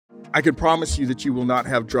I can promise you that you will not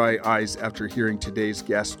have dry eyes after hearing today's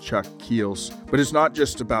guest, Chuck Keels. But it's not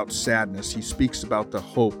just about sadness. He speaks about the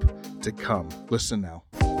hope to come. Listen now.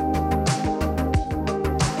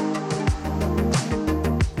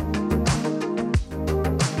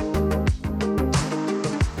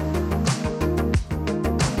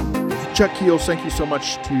 Chuck Keels, thank you so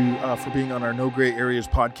much for being on our No Gray Areas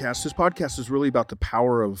podcast. This podcast is really about the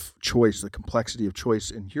power of choice, the complexity of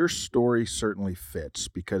choice, and your story certainly fits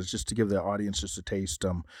because just to give the audience just a taste,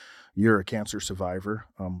 you're a cancer survivor.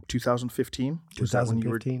 2015 was that when you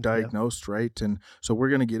were diagnosed, yeah. Right? And so we're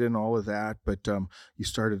going to get in all of that, but you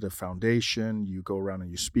started a foundation. You go around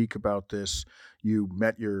and you speak about this. You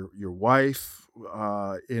met your wife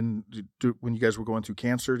when you guys were going through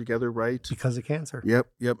cancer together, right? Because of cancer. Yep.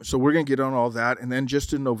 So we're going to get on all that, and then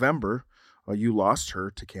just in November, you lost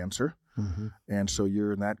her to cancer. Mm-hmm. And so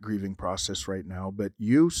you're in that grieving process right now, but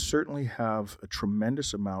you certainly have a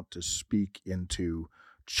tremendous amount to speak into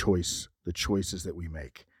choice, the choices that we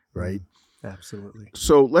make, right? Absolutely.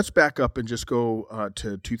 So let's back up and just go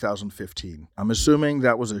to 2015. I'm assuming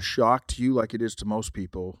that was a shock to you like it is to most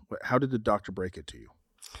people. How did the doctor break it to you?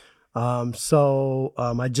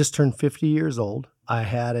 I just turned 50 years old. I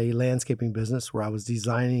had a landscaping business where I was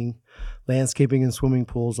designing landscaping and swimming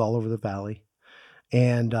pools all over the valley.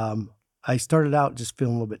 And I started out just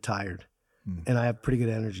feeling a little bit tired. And I have pretty good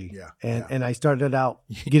energy. Yeah. And I started out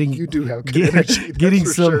getting you do have good energy.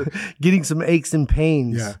 Getting some aches and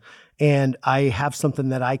pains. Yeah. And I have something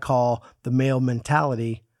that I call the male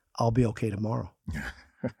mentality. I'll be okay tomorrow.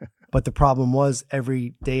 But the problem was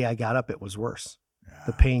every day I got up, it was worse. Yeah.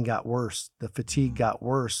 The pain got worse. The fatigue got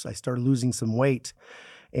worse. I started losing some weight.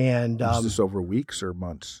 And was this over weeks or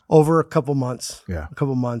months? Over a couple months. Yeah. A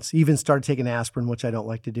couple months. Even started taking aspirin, which I don't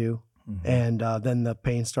like to do. Mm-hmm. And then the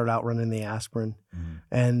pain started outrunning the aspirin. Mm-hmm.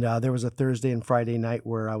 And there was a Thursday and Friday night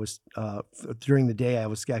where I was, during the day, I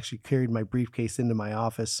was actually carried my briefcase into my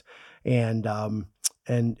office. And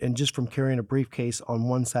just from carrying a briefcase on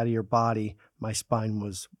one side of your body, my spine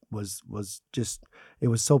was just, it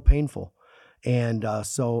was so painful. And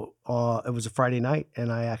so it was a Friday night,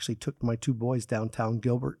 and I actually took my two boys downtown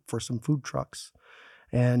Gilbert for some food trucks.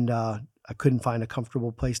 And I couldn't find a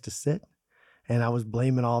comfortable place to sit. And I was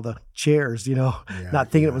blaming all the chairs,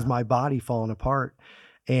 not thinking it was my body falling apart.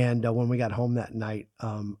 And when we got home that night,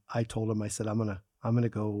 I told him, I said, I'm gonna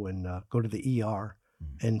go and go to the ER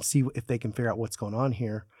and see if they can figure out what's going on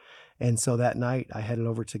here. And so that night I headed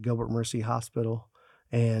over to Gilbert Mercy Hospital,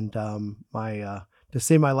 and to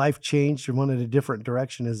say my life changed and went in a different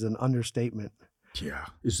direction is an understatement. Yeah.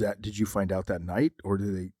 Did you find out that night, or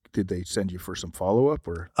did they send you for some follow-up,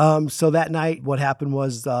 or? So that night, what happened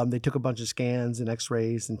was they took a bunch of scans and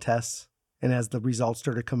x-rays and tests. And as the results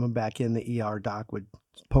started coming back in, the ER doc would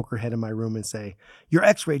poke her head in my room and say, your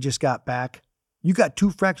x-ray just got back. You got 2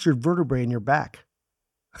 fractured vertebrae in your back.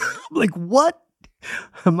 I'm like, what?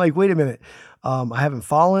 I'm like, wait a minute. I haven't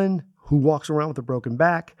fallen. Who walks around with a broken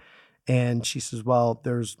back? And she says, well,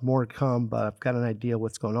 there's more to come, but I've got an idea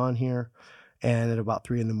what's going on here. And at about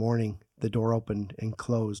 3 a.m, the door opened and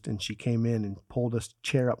closed, and she came in and pulled a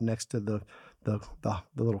chair up next to the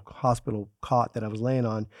little hospital cot that I was laying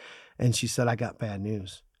on. And she said, I got bad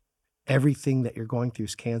news. Everything that you're going through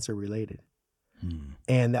is cancer related.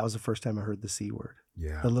 And that was the first time I heard the C word.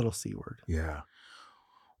 Yeah. The little C word. Yeah.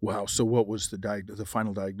 Wow. So what was the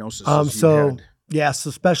final diagnosis? So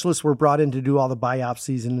specialists were brought in to do all the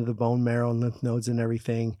biopsies into the bone marrow and lymph nodes and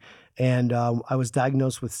everything. And I was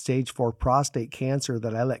diagnosed with stage 4 prostate cancer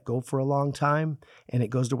that I let go for a long time, and it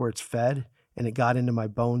goes to where it's fed, and it got into my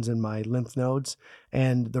bones and my lymph nodes.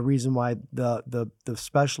 And the reason why the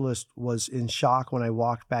specialist was in shock when I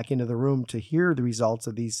walked back into the room to hear the results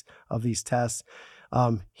of these tests,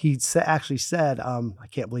 he actually said, I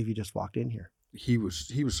can't believe you just walked in here. He was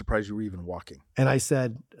surprised you were even walking. And I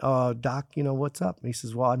said, Doc, what's up? And he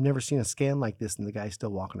says, well, I've never seen a scan like this, and the guy's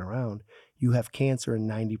still walking around. You have cancer in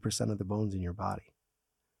 90% of the bones in your body.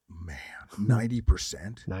 Man,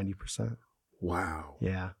 90%? 90%. Wow.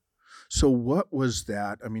 Yeah. So what was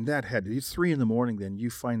that? I mean, that had to be 3 a.m. then you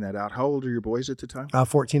find that out. How old are your boys at the time?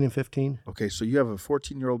 14 and 15. Okay, so you have a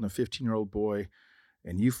 14-year-old and a 15-year-old boy,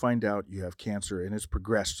 and you find out you have cancer, and it's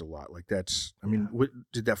progressed a lot. Like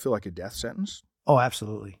did that feel like a death sentence? Oh,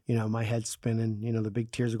 absolutely. My head's spinning, the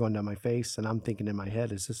big tears are going down my face, and I'm thinking in my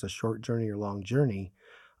head, is this a short journey or long journey?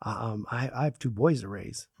 I have 2 boys to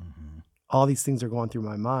raise. Mm-hmm. All these things are going through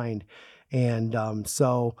my mind. And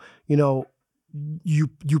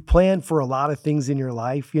you plan for a lot of things in your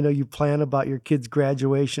life. You plan about your kid's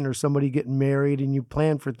graduation or somebody getting married, and you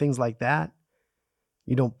plan for things like that.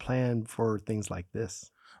 You don't plan for things like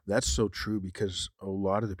this. That's so true, because a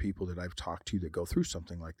lot of the people that I've talked to that go through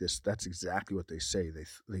something like this, that's exactly what they say.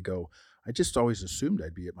 They go, I just always assumed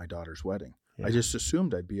I'd be at my daughter's wedding. Yeah. I just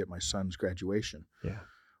assumed I'd be at my son's graduation. Yeah.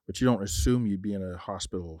 But you don't assume you'd be in a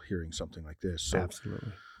hospital hearing something like this. So,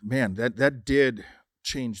 Absolutely. man, that did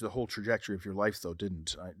change the whole trajectory of your life, though,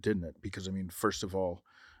 didn't it? Because, I mean, first of all,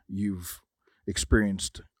 you've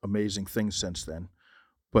experienced amazing things since then.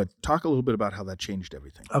 But talk a little bit about how that changed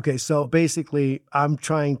everything. Okay, so basically, I'm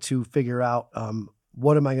trying to figure out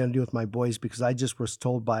what am I going to do with my boys, because I just was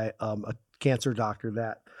told by a cancer doctor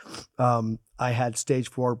that I had stage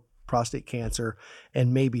 4 prostate cancer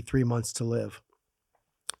and maybe 3 months to live.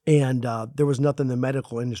 And there was nothing the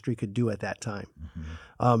medical industry could do at that time.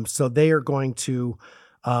 Mm-hmm. So they are going to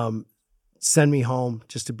send me home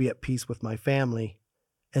just to be at peace with my family.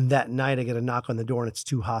 And that night I get a knock on the door, and it's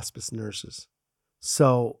 2 hospice nurses.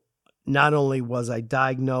 So not only was I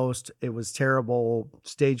diagnosed, it was terrible,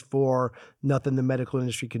 stage 4, nothing the medical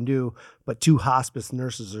industry can do, but 2 hospice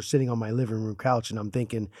nurses are sitting on my living room couch, and I'm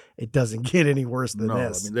thinking it doesn't get any worse than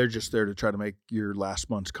this. I mean, they're just there to try to make your last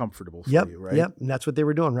months comfortable for you, right? Yep, and that's what they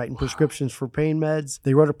were doing, writing prescriptions for pain meds.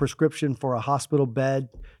 They wrote a prescription for a hospital bed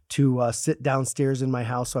to sit downstairs in my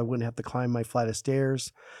house so I wouldn't have to climb my flight of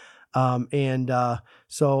stairs.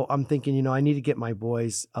 So I'm thinking, I need to get my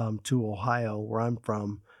boys to Ohio, where I'm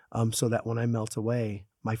from, so that when I melt away,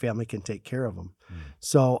 my family can take care of them.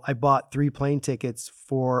 So I bought 3 plane tickets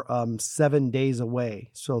for 7 days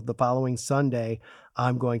away. So the following Sunday,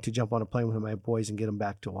 I'm going to jump on a plane with my boys and get them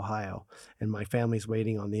back to Ohio. And my family's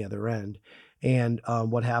waiting on the other end. And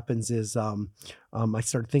what happens is I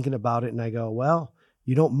started thinking about it, and I go, well,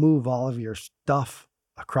 you don't move all of your stuff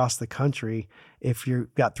across the country if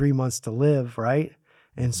you've got 3 months to live, right?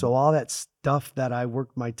 And so all that stuff that I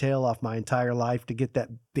worked my tail off my entire life to get that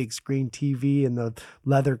big screen TV and the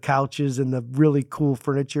leather couches and the really cool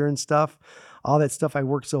furniture and stuff, all that stuff I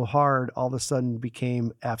worked so hard, all of a sudden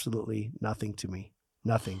became absolutely nothing to me.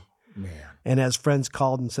 Nothing. Man. And as friends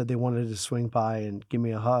called and said they wanted to swing by and give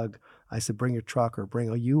me a hug, I said, bring your truck or bring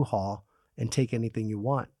a U-Haul and take anything you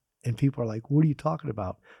want. And people are like, what are you talking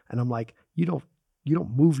about? And I'm like, you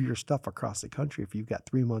don't move your stuff across the country if you've got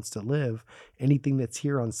 3 months to live. Anything that's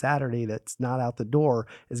here on Saturday that's not out the door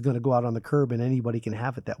is going to go out on the curb, and anybody can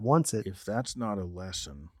have it that wants it. If that's not a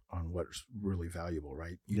lesson on what's really valuable,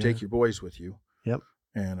 right? You take your boys with you. Yep.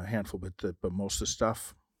 And a handful, but most of the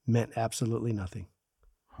stuff meant absolutely nothing.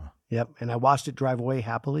 Huh. Yep. And I watched it drive away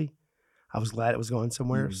happily. I was glad it was going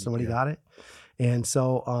somewhere. Somebody got it. And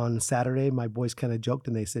so on Saturday, my boys kind of joked,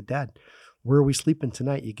 and they said, Dad, where are we sleeping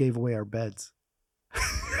tonight? You gave away our beds.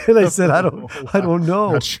 And I said, I don't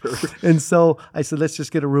know. Not sure. And so I said, let's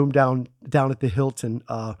just get a room down at the Hilton,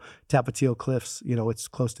 Tapatio Cliffs. It's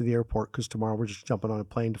close to the airport, because tomorrow we're just jumping on a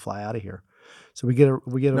plane to fly out of here. So we get a.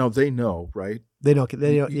 No, they know, right? They know.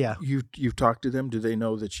 Yeah. You've talked to them. Do they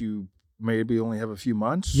know that you maybe only have a few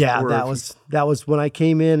months? Yeah, that was when I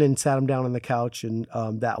came in and sat them down on the couch, and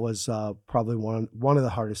that was probably one of the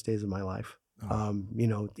hardest days of my life.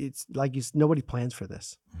 It's like nobody plans for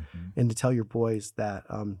this. Mm-hmm. And to tell your boys that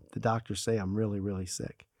the doctors say I'm really, really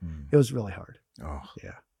sick. It was really hard. Oh.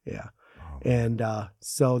 Yeah. Oh. And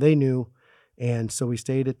so they knew. And so we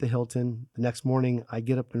stayed at the Hilton. The next morning, I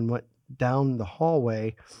get up and went down the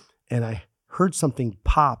hallway, and I heard something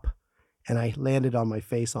pop, and I landed on my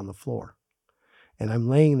face on the floor. And I'm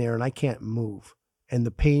laying there, and I can't move. And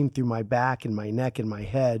the pain through my back and my neck and my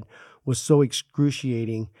head was so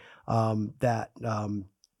excruciating that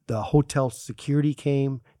the hotel security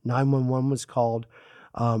came, 911 was called,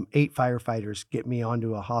 8 firefighters get me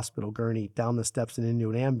onto a hospital gurney, down the steps and into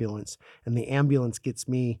an ambulance. And the ambulance gets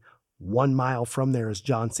me 1 mile from there is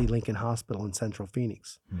John C. Lincoln Hospital in Central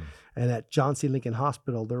Phoenix. And at John C. Lincoln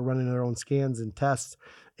Hospital, they're running their own scans and tests.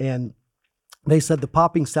 And they said the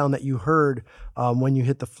popping sound that you heard when you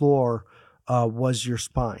hit the floor was your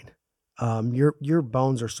spine. Your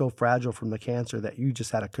bones are so fragile from the cancer that you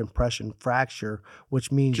just had a compression fracture,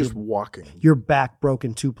 which means just walking. Your back broke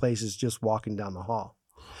in 2 places just walking down the hall.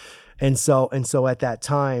 And so at that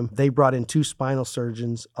time, they brought in 2 spinal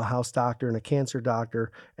surgeons, a house doctor and a cancer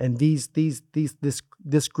doctor, and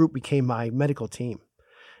this group became my medical team.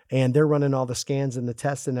 And they're running all the scans and the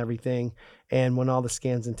tests and everything. And when all the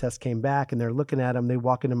scans and tests came back and they're looking at them, they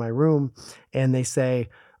walk into my room and they say,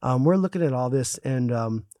 we're looking at all this,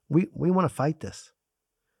 and we want to fight this.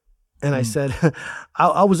 And I said,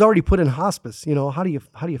 I was already put in hospice. How do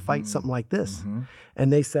you fight something like this? Mm-hmm.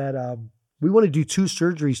 And they said, we want to do 2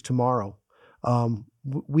 surgeries tomorrow.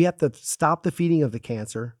 We have to stop the feeding of the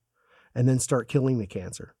cancer and then start killing the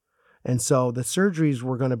cancer. And so the surgeries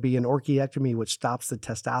were going to be an orchiectomy, which stops the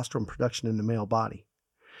testosterone production in the male body.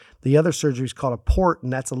 The other surgery is called a port,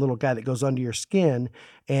 and that's a little guy that goes under your skin.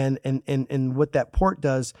 And what that port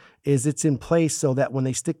does is it's in place so that when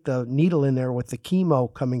they stick the needle in there with the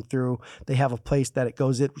chemo coming through, they have a place that it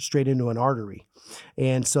goes straight into an artery.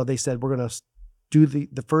 And so they said, we're going to do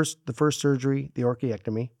the first surgery, the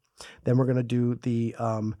orchiectomy. Then we're going to do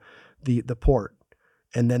the port.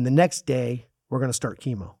 And then the next day, we're going to start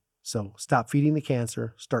chemo. So stop feeding the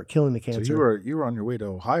cancer, start killing the cancer. So you were on your way to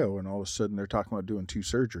Ohio, and all of a sudden they're talking about doing 2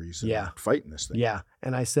 surgeries and fighting this thing. Yeah.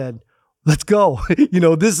 And I said, let's go.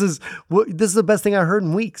 This is the best thing I heard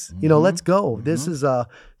in weeks. Let's go.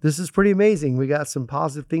 Mm-hmm. This is pretty amazing. We got some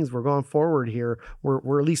positive things. We're going forward here.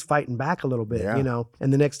 We're at least fighting back a little bit,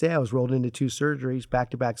 And the next day I was rolled into 2 surgeries,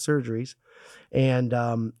 back-to-back surgeries. And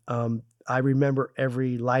I remember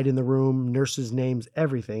every light in the room, nurses' names,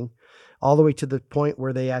 everything, all the way to the point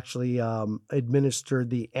where they actually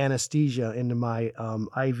administered the anesthesia into my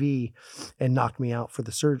IV and knocked me out for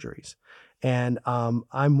the surgeries. And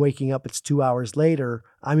I'm waking up, it's 2 hours later,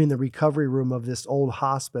 I'm in the recovery room of this old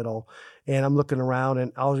hospital, and I'm looking around,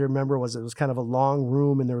 and all I remember was it was kind of a long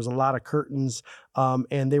room, and there was a lot of curtains,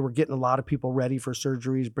 and they were getting a lot of people ready for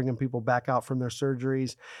surgeries, bringing people back out from their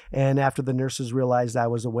surgeries. And after the nurses realized I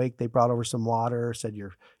was awake, they brought over some water, said,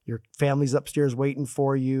 your family's upstairs waiting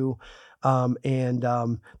for you. Then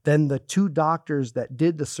the 2 doctors that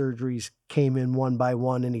did the surgeries came in one by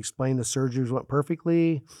one and explained the surgeries went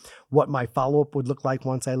perfectly, what my follow-up would look like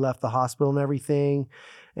once I left the hospital and everything.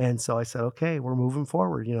 And so I said, okay, we're moving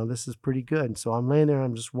forward. This is pretty good. So I'm laying there and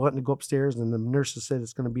I'm just wanting to go upstairs, and the nurses said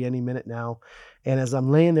it's going to be any minute now. And as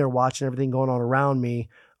I'm laying there watching everything going on around me,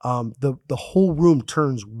 the whole room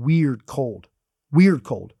turns weird cold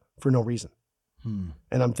for no reason. And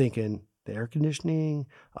I'm thinking, the air conditioning,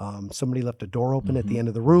 somebody left a door open at the end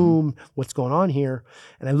of the room. What's going on here?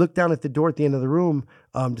 And I looked down at the door at the end of the room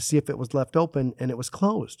to see if it was left open, and it was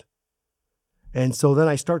closed. And so then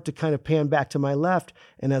I start to kind of pan back to my left,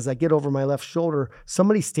 and as I get over my left shoulder,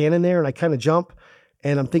 somebody's standing there, and I kind of jump,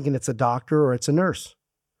 and I'm thinking it's a doctor or it's a nurse.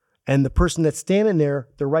 And the person that's standing there,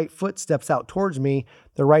 their right foot steps out towards me,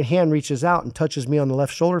 their right hand reaches out and touches me on the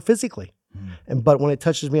left shoulder physically. But when it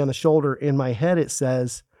touches me on the shoulder, in my head it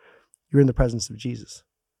says, you're in the presence of Jesus.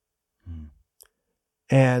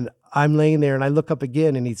 And I'm laying there, and I look up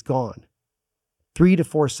again, and he's gone. 3 to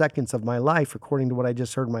 4 seconds of my life, according to what I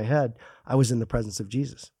just heard in my head, I was in the presence of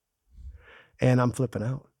Jesus. And I'm flipping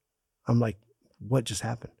out. I'm like, what just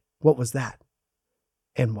happened? What was that?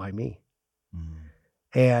 And why me?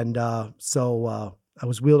 And so I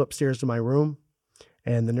was wheeled upstairs to my room,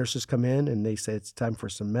 and the nurses come in, and they say it's time for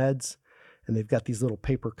some meds. And they've got these little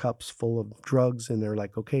paper cups full of drugs, and they're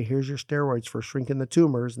like, okay, here's your steroids for shrinking the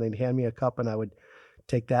tumors. And they'd hand me a cup, and I would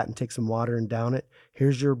take that and take some water and down it.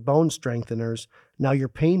 Here's your bone strengtheners. Now your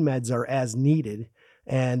pain meds are as needed.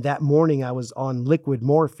 And that morning I was on liquid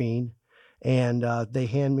morphine, and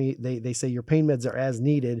they say your pain meds are as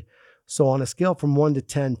needed. So on a scale from 1 to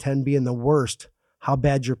 10, 10 being the worst, how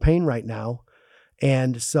bad's your pain right now?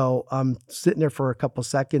 And so I'm sitting there for a couple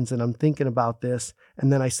seconds, and I'm thinking about this.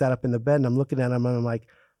 And then I sat up in the bed, and I'm looking at them, and I'm like,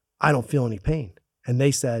 I don't feel any pain. And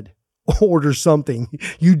they said, order something.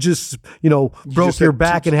 You just, broke your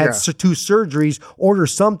back and had 2 surgeries. Order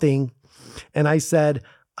something. And I said,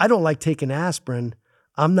 I don't like taking aspirin.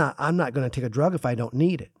 I'm not going to take a drug if I don't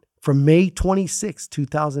need it. From May 26,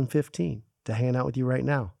 2015 to hang out with you right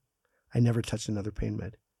now, I never touched another pain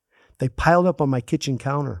med. They piled up on my kitchen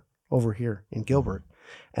counter over here in Gilbert.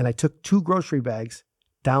 And I took 2 grocery bags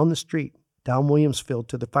down the street, down Williamsfield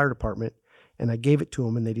to the fire department, and I gave it to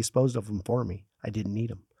them, and they disposed of them for me. I didn't need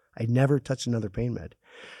them. I never touched another pain med.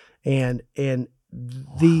 And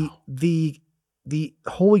the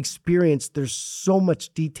whole experience, there's so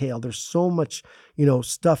much detail. There's so much,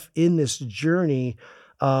 stuff in this journey.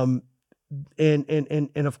 And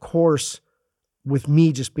of course, with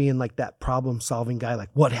me just being like that problem solving guy, like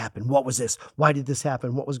what happened? What was this? Why did this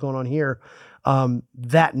happen? What was going on here?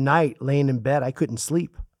 That night laying in bed, I couldn't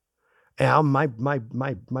sleep. And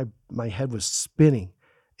my head was spinning,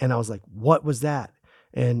 and I was like, what was that?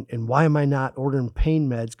 And why am I not ordering pain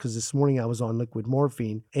meds? Because this morning I was on liquid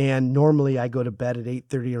morphine, and normally I go to bed at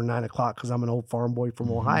 8:30 or 9 o'clock because I'm an old farm boy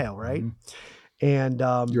from Ohio, right? And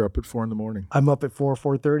you're up at 4 a.m. I'm up at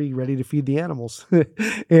 4:30, ready to feed the animals.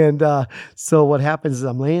 And so what happens is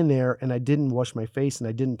I'm laying there, and I didn't wash my face, and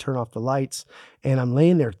I didn't turn off the lights, and I'm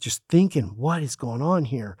laying there just thinking, what is going on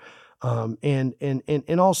here?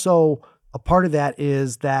 And also a part of that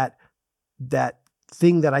is that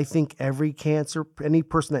thing that I think any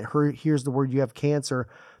person that hears the word you have cancer,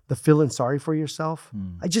 the feeling sorry for yourself.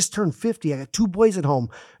 I just turned 50. I got 2 boys at home.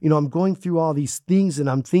 I'm going through all these things, and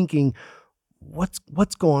I'm thinking,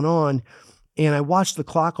 what's going on? And I watched the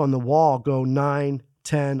clock on the wall go 9,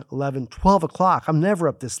 10, 11, 12 o'clock. I'm never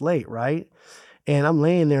up this late, right? And I'm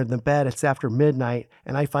laying there in the bed. It's after midnight.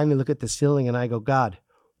 And I finally look at the ceiling and I go, God,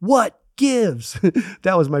 what gives?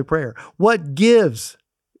 That was my prayer. What gives?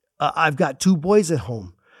 I've got 2 boys at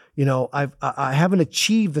home. I haven't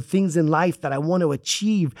achieved the things in life that I want to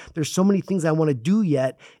achieve. There's so many things I want to do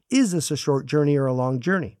yet. Is this a short journey or a long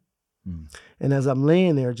journey? And as I'm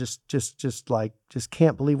laying there, just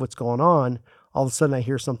can't believe what's going on. All of a sudden I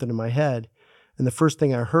hear something in my head. And the first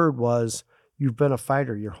thing I heard was, you've been a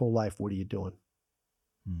fighter your whole life. What are you doing?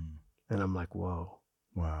 And I'm like, whoa.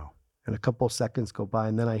 Wow. And a couple of seconds go by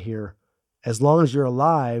and then I hear, as long as you're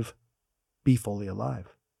alive, be fully alive.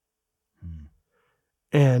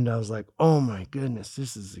 And I was like, oh my goodness,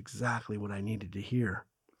 this is exactly what I needed to hear.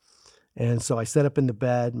 And so I sat up in the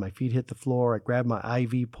bed, my feet hit the floor. I grabbed my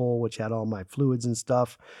IV pole, which had all my fluids and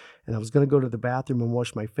stuff. And I was going to go to the bathroom and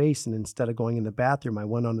wash my face. And instead of going in the bathroom, I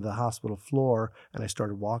went onto the hospital floor and I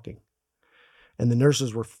started walking. And the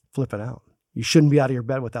nurses were flipping out. You shouldn't be out of your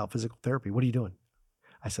bed without physical therapy. What are you doing?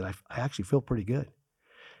 I said, I actually feel pretty good.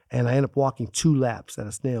 And I ended up walking 2 laps at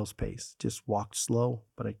a snail's pace. Just walked slow,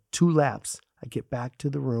 but 2 laps. I get back to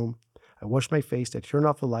the room. I wash my face. I turn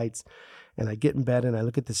off the lights. And I get in bed and I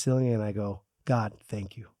look at the ceiling and I go, God,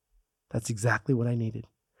 thank you. That's exactly what I needed.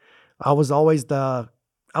 I was always the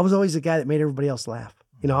guy that made everybody else laugh.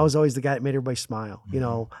 I was always the guy that made everybody smile.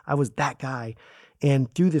 I was that guy.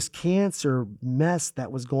 And through this cancer mess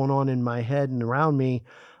that was going on in my head and around me,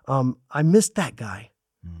 I missed that guy.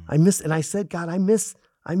 And I said, God, I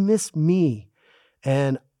miss me.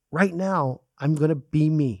 And right now I'm going to be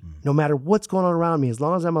me. No matter what's going on around me, as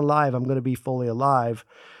long as I'm alive, I'm going to be fully alive.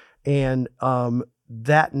 And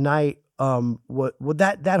that night,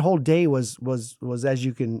 that whole day was as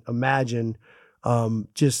you can imagine,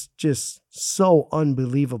 just so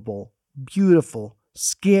unbelievable, beautiful,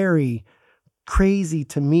 scary, crazy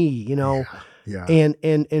to me, Yeah. And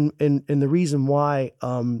the reason why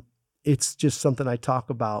it's just something I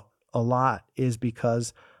talk about a lot is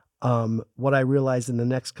because what I realized in the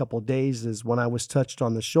next couple of days is when I was touched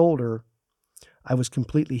on the shoulder, I was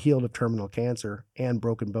completely healed of terminal cancer and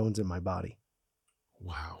broken bones in my body.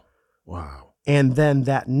 Wow. And then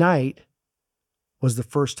that night was the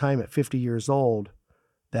first time at 50 years old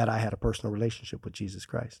that I had a personal relationship with Jesus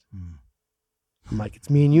Christ. I'm like, it's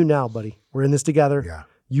me and you now, buddy. We're in this together. Yeah.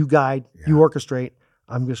 You guide, you orchestrate.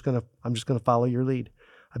 I'm just gonna follow your lead.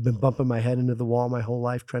 I've been bumping my head into the wall my whole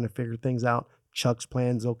life, trying to figure things out. Chuck's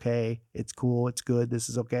plan's okay. It's cool. It's good. This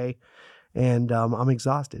is okay. And I'm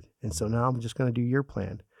exhausted. And so now I'm just going to do your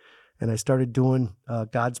plan. And I started doing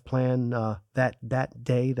God's plan that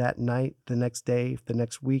day, that night, the next day, the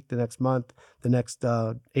next week, the next month, the next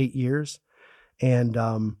 8 years. And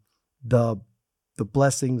the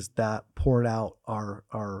blessings that poured out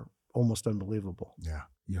are almost unbelievable. Yeah.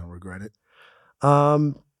 You don't regret it?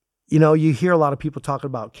 You hear a lot of people talking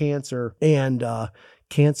about cancer, and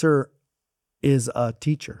cancer is a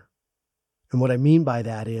teacher. And what I mean by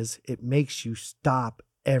that is it makes you stop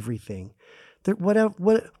everything.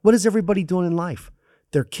 What is everybody doing in life?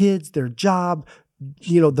 Their kids, their job,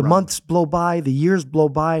 the months blow by, the years blow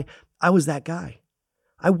by. I was that guy.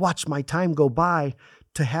 I watched my time go by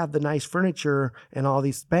to have the nice furniture and all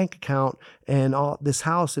these bank account and all this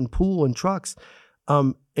house and pool and trucks,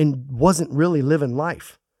 and wasn't really living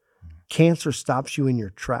life. Cancer stops you in your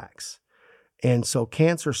tracks. And so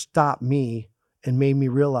cancer stopped me and made me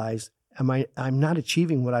realize, I'm not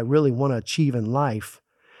achieving what I really want to achieve in life.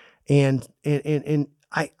 And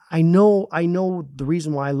I know the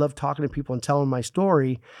reason why I love talking to people and telling my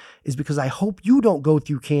story is because I hope you don't go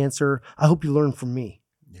through cancer. I hope you learn from me.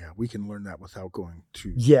 Yeah, we can learn that without going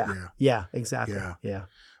to. Yeah, exactly. Yeah.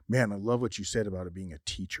 Man, I love what you said about it being a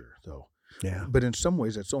teacher, though. Yeah. But in some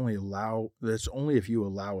ways, that's only if you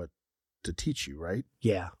allow it to teach you, right?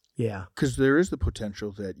 Yeah. Because there is the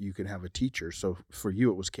potential that you can have a teacher. So for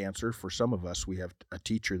you, it was cancer. For some of us, we have a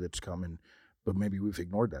teacher that's coming, but maybe we've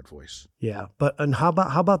ignored that voice. Yeah. And how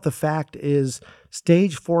about the fact is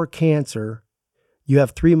stage 4 cancer, you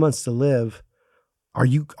have 3 months to live. Are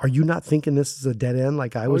you not thinking this is a dead end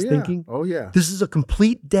like I was thinking? Oh, yeah. This is a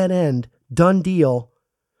complete dead end, done deal.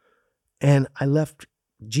 And I left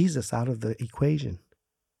Jesus out of the equation.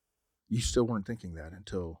 You still weren't thinking that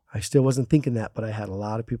until... I still wasn't thinking that, but I had a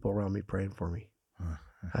lot of people around me praying for me.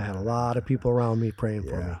 I had a lot of people around me praying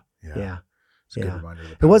for me. Yeah. It's a good reminder.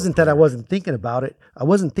 It wasn't that I wasn't thinking about it. I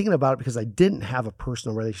wasn't thinking about it because I didn't have a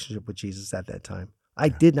personal relationship with Jesus at that time. I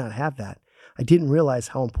did not have that. I didn't realize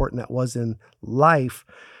how important that was in life.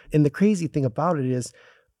 And the crazy thing about it is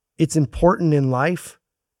it's important in life,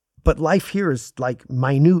 but life here is like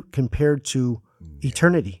minute compared to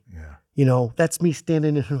eternity. Yeah. You know, that's me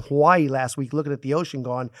standing in Hawaii last week looking at the ocean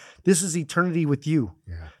going, this is eternity with you.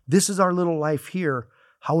 Yeah. This is our little life here.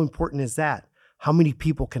 How important is that? How many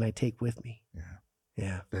people can I take with me?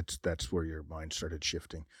 Yeah. Yeah. That's where your mind started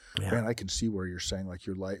shifting. Yeah. Man, I can see where you're saying like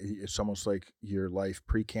your life, it's almost like your life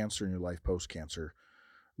pre-cancer and your life post-cancer.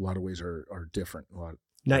 A lot of ways are different. A lot,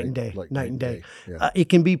 Night right? and day. Like Night and day. Yeah. It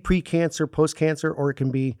can be pre-cancer, post-cancer, or it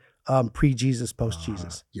can be pre-Jesus,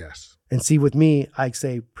 post-Jesus. Yes. And see, with me, I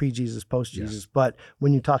say pre-Jesus, post-Jesus. Yes. But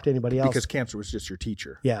when you talk to anybody else, Because cancer was just your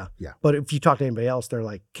teacher. yeah. Yeah. But if you talk to anybody else, they're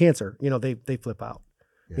like, cancer, you know, they flip out,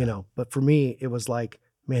 Yeah. you know. But for me, it was like,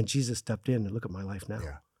 man, Jesus stepped in and look at my life now.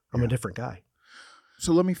 Yeah. I'm a different guy.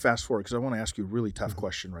 So let me fast forward because I want to ask you a really tough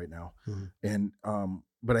question right now. And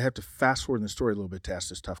but I have to fast forward in the story a little bit to ask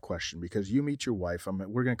this tough question because you meet your wife.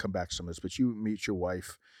 We're going to come back to some of this, but you meet your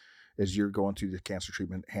wife as you're going through the cancer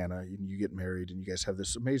treatment, Hannah, and you get married and you guys have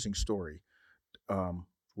this amazing story.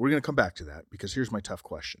 We're going to come back to that because here's my tough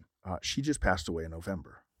question. She just passed away in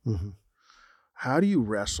November. How do you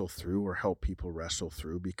wrestle through or help people wrestle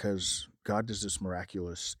through? Because God does this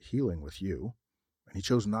miraculous healing with you and he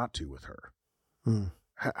chose not to with her.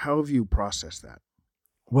 How have you processed that?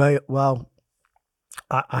 Well,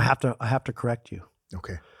 I have to correct you.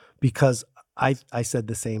 Okay. Because I said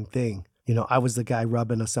the same thing. You know, I was the guy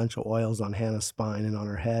rubbing essential oils on Hannah's spine and on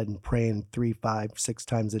her head and praying 3, 5, 6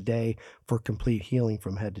 times a day for complete healing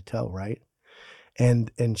from head to toe, right?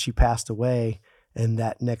 And she passed away. And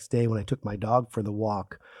that next day when I took my dog for the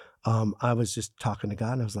walk, I was just talking to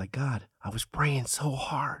God and I was like, God, I was praying so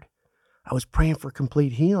hard. I was praying for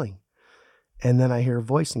complete healing. And then I hear a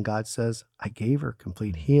voice and God says, I gave her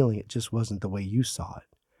complete healing. It just wasn't the way you saw it.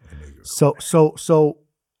 So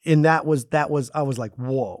and that was I was like,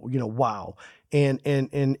 whoa, you know, wow. And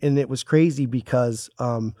it was crazy because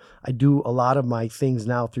I do a lot of my things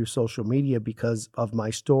now through social media because of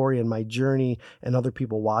my story and my journey and other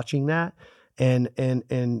people watching that. And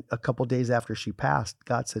a couple of days after she passed,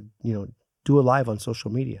 God said, you know, do a live on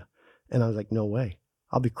social media. And I was like, no way.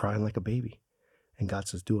 I'll be crying like a baby. And God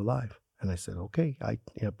says, do a live. And I said, okay, I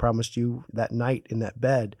promised you that night in that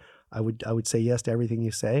bed, I would say yes to everything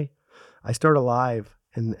you say. I started live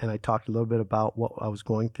and I talked a little bit about what I was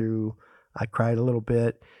going through. I cried a little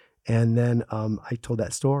bit. And then I told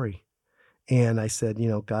that story. And I said, you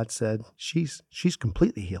know, God said, she's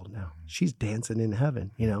completely healed now. She's dancing in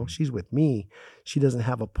heaven. You know, she's with me. She doesn't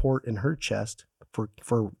have a port in her chest for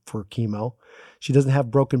chemo. She doesn't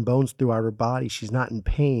have broken bones throughout her body. She's not in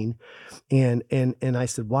pain. And I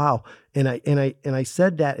said, wow. And I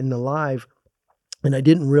said that in the live, and I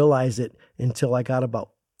didn't realize it until I got about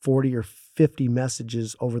 40 or 50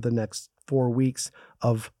 messages over the next 4 weeks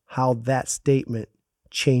of how that statement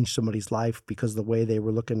changed somebody's life because of the way they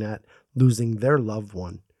were looking at losing their loved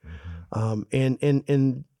one.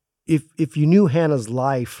 And if you knew Hannah's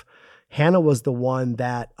life, Hannah was the one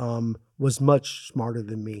that was much smarter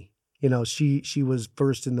than me. You know, she was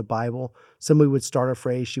versed in the Bible. Somebody would start a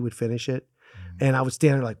phrase, she would finish it. And I would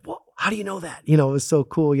stand there like, whoa, how do you know that? You know, it was so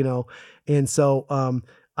cool, you know? And so,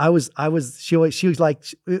 she was like,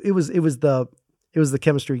 it was the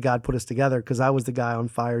chemistry God put us together because I was the guy on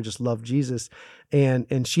fire, just loved Jesus.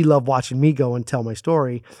 And she loved watching me go and tell my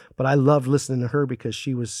story, but I loved listening to her because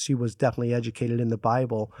she was definitely educated in the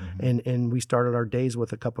Bible. And we started our days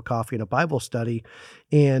with a cup of coffee and a Bible study.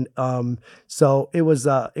 And, so it was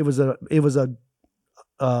a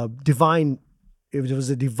divine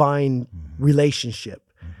relationship.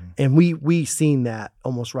 And we seen that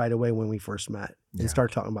almost right away when we first met and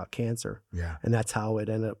started talking about cancer. Yeah. And that's how it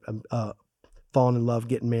ended up falling in love,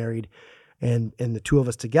 getting married. And the two of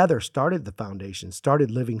us together started the foundation,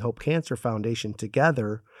 started Living Hope Cancer Foundation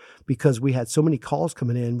together because we had so many calls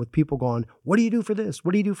coming in with people going, what do you do for this?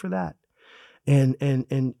 What do you do for that? And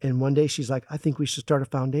one day she's like, I think we should start a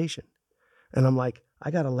foundation. And I'm like,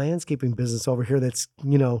 I got a landscaping business over here that's,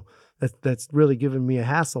 you know, that's really giving me a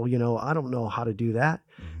hassle. You know, I don't know how to do that.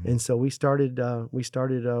 And so we started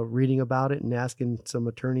reading about it and asking some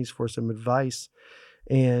attorneys for some advice.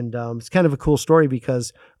 And it's kind of a cool story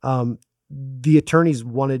because the attorneys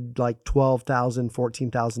wanted like $12,000,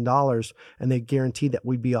 $14,000, and they guaranteed that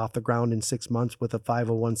we'd be off the ground in 6 months with a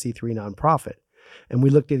 501c3 nonprofit. And we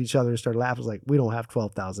looked at each other and started laughing. It was like, we don't have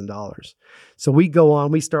 $12,000. So we go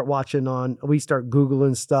on, we start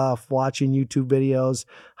Googling stuff, watching YouTube videos,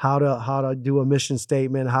 how to do a mission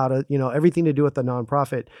statement, how to, you know, everything to do with the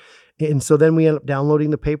nonprofit. And so then we ended up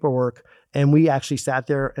downloading the paperwork and we actually sat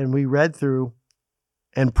there and we read through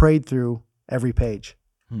and prayed through every page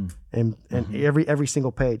and every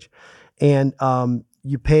single page. And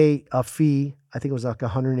you pay a fee I think it was like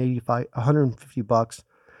 $150,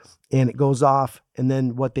 and it goes off. And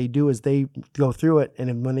then what they do is they go through it,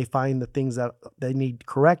 and when they find the things that they need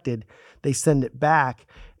corrected, they send it back.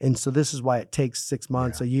 And so this is why it takes 6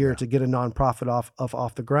 months, a year to get a nonprofit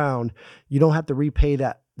off the ground. You don't have to repay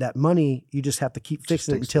that money. You just have to keep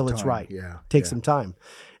fixing it until it's right. Takes some time.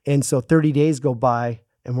 And so 30 days go by,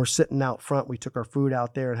 and we're sitting out front. We took our food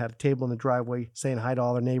out there and had a table in the driveway, saying hi to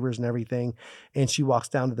all our neighbors and everything. And she walks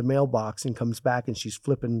down to the mailbox and comes back, and she's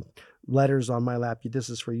flipping letters on my lap. This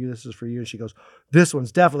is for you. This is for you. And she goes, this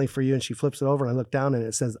one's definitely for you. And she flips it over, and I look down, and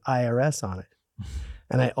it says IRS on it.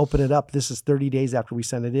 And I open it up. This is 30 days after we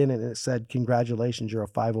sent it in, and it said, congratulations, you're a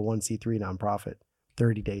 501c3 nonprofit.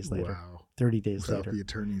 30 days later. Wow. 30 days later. Without the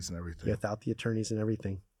attorneys and everything. Without the attorneys and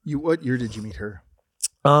everything. What year did you meet her?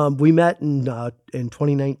 We met in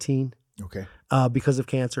 2019. Okay. Because of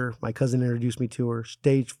cancer. My cousin introduced me to her.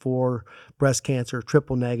 Stage 4 breast cancer,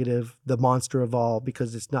 triple negative, the monster of all,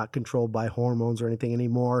 because it's not controlled by hormones or anything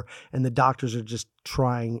anymore. And the doctors are just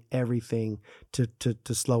trying everything to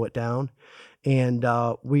slow it down. And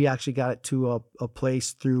we actually got it to a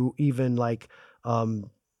place through even like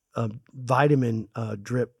a vitamin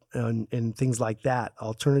drip and things like that,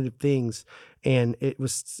 alternative things. And it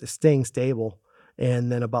was staying stable.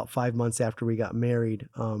 And then about 5 months after we got married,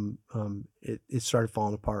 it started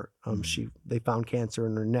falling apart. They found cancer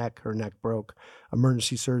in her neck broke,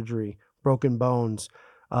 emergency surgery, broken bones,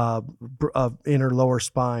 in her lower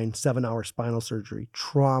spine, 7-hour spinal surgery,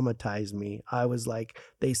 traumatized me. I was like,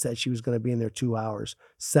 they said she was going to be in there 2 hours.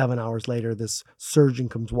 7 hours later, this surgeon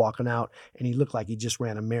comes walking out, and he looked like he just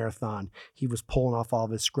ran a marathon. He was pulling off all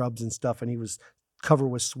of his scrubs and stuff, and he was covered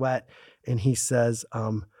with sweat. And he says,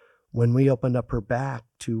 when we opened up her back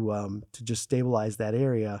to just stabilize that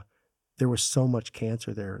area, there was so much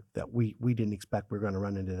cancer there that we didn't expect we were going to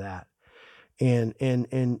run into that.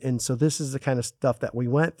 And so this is the kind of stuff that we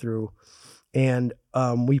went through, and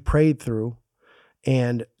we prayed through,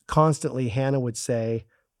 and constantly Hannah would say,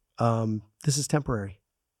 this is temporary.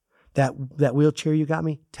 That wheelchair you got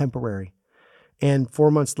me, temporary. And 4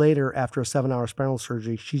 months later, after a 7-hour spinal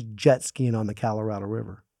surgery, she's jet skiing on the Colorado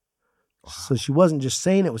River. Wow. So she wasn't just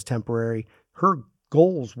saying it was temporary. Her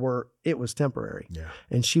goals were it was temporary. Yeah.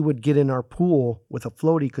 And she would get in our pool with a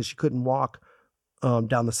floaty because she couldn't walk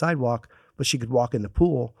down the sidewalk, but she could walk in the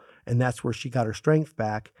pool. And that's where she got her strength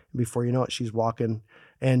back. And before you know it, she's walking.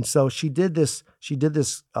 And so she did this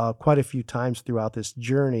quite a few times throughout this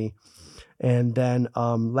journey. And then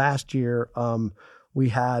last year, we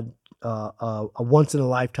had a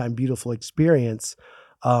once-in-a-lifetime beautiful experience.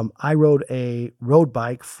 I rode a road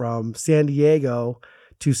bike from San Diego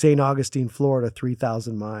to St. Augustine, Florida,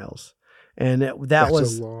 3,000 miles. And that's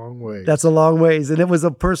a long way. That's a long ways. And it was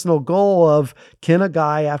a personal goal of, can a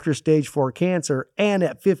guy after stage 4 cancer and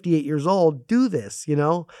at 58 years old do this,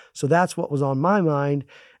 So that's what was on my mind.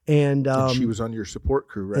 And she was on your support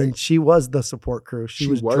crew, right? And she was the support crew. She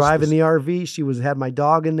was driving the RV. She had my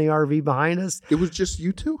dog in the RV behind us. It was just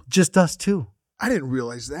you two? Just us two. I didn't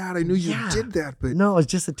realize that. I knew you did that, but no,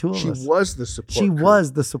 it's just the two of us. She was the support crew. She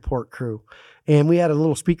was the support crew. And we had a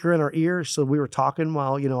little speaker in our ear, so we were talking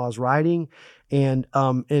while, I was riding. And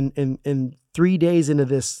in 3 days into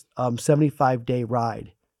this 75-day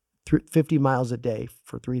ride, 50 miles a day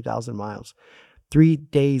for 3,000 miles, 3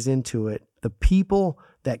 days into it, the people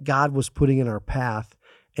that God was putting in our path,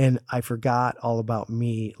 and I forgot all about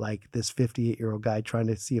me, like this 58-year-old guy trying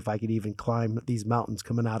to see if I could even climb these mountains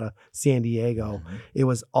coming out of San Diego. Mm-hmm. It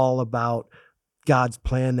was all about God's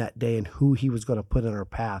plan that day and who he was going to put in our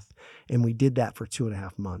path. And we did that for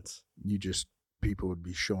 2.5 months. People would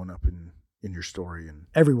be showing up in your story and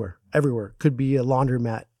everywhere. Could be a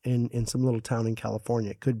laundromat in some little town in California.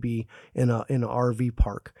 It could be in an RV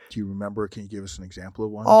park. Do you remember? Can you give us an example of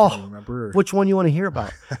one? Oh, can you remember? Which one you want to hear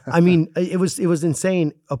about? I mean, it was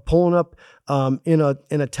insane. Pulling up in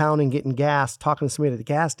a town and getting gas, talking to somebody at the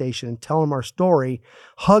gas station and telling them our story,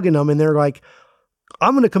 hugging them, and they're like,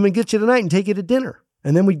 I'm going to come and get you tonight and take you to dinner.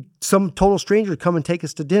 And then some total stranger would come and take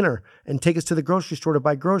us to dinner and take us to the grocery store to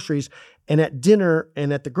buy groceries. And at dinner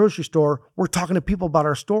and at the grocery store, we're talking to people about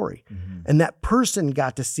our story. Mm-hmm. And that person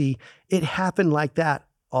got to see it happen like that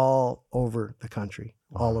all over the country.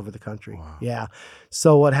 Wow. All over the country. Wow. Yeah.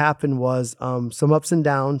 So what happened was some ups and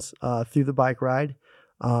downs through the bike ride.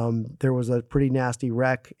 There was a pretty nasty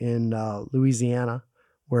wreck in Louisiana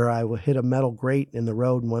where I hit a metal grate in the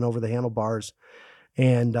road and went over the handlebars.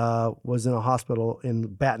 And was in a hospital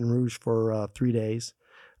in Baton Rouge for 3 days.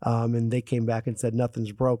 And they came back and said,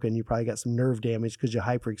 nothing's broken. You probably got some nerve damage because you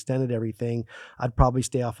hyperextended everything. I'd probably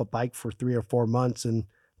stay off a bike for 3 or 4 months, and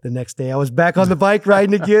The next day I was back on the bike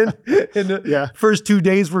riding again. And the first 2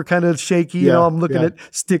 days were kind of shaky. You know, I'm looking at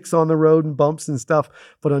sticks on the road and bumps and stuff.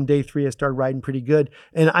 But on day 3, I started riding pretty good.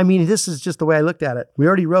 And I mean, this is just the way I looked at it. We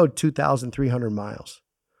already rode 2,300 miles.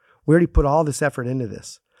 We already put all this effort into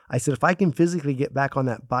this. I said, if I can physically get back on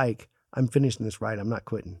that bike, I'm finishing this ride. I'm not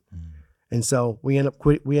quitting. And so we end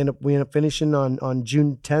up finishing on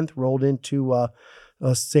June 10th, rolled into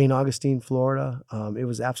St. Augustine, Florida. It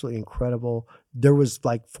was absolutely incredible. There was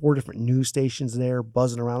like 4 different news stations there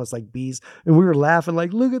buzzing around us like bees. And we were laughing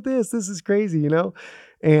like, look at this. This is crazy, you know?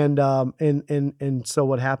 And so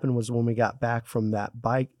what happened was when we got back from that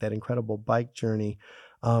incredible bike journey,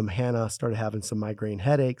 Hannah started having some migraine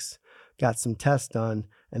headaches, got some tests done,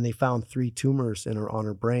 and they found 3 tumors on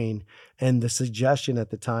her brain. And the suggestion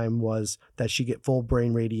at the time was that she get full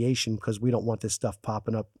brain radiation because we don't want this stuff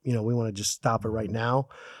popping up. You know, we want to just stop it right now.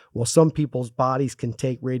 Well, some people's bodies can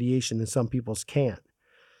take radiation and some people's can't.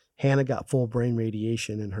 Hannah got full brain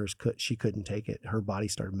radiation and she couldn't take it. Her body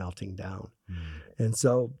started melting down. And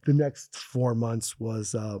so the next 4 months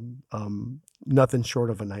was nothing short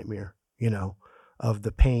of a nightmare, you know, of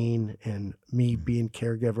the pain and me being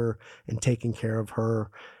caregiver and taking care of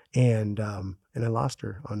her. And I lost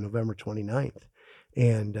her on November 29th.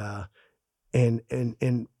 And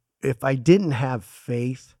if I didn't have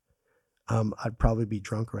faith, I'd probably be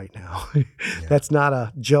drunk right now. That's not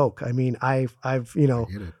a joke. I mean, I've, you know,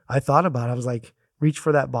 I thought about it. I was like, reach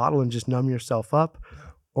for that bottle and just numb yourself up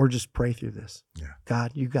or just pray through this.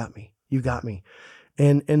 God, you got me. You got me.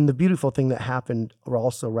 And the beautiful thing that happened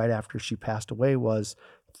also right after she passed away was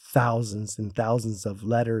thousands and thousands of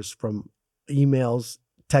letters from emails,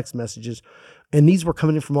 text messages, and these were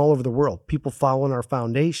coming in from all over the world. People following our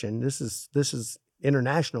foundation. This is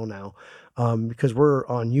international now, because we're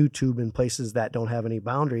on YouTube in places that don't have any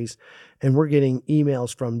boundaries, and we're getting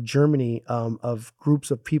emails from Germany of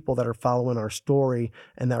groups of people that are following our story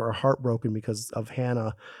and that were heartbroken because of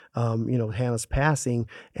Hannah, Hannah's passing,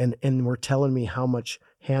 and were telling me how much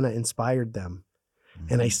Hannah inspired them.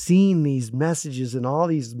 And I seen these messages and all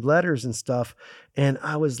these letters and stuff, and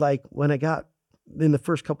I was like, when I got in the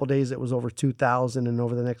first couple of days, it was over 2,000, and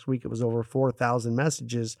over the next week, it was over 4,000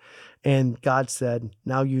 messages. And God said,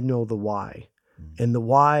 now you know the why. And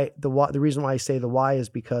the reason why I say the why is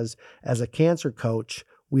because as a cancer coach,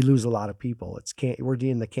 we lose a lot of people. We're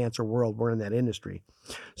in the cancer world. We're in that industry.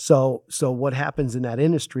 So what happens in that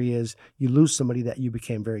industry is you lose somebody that you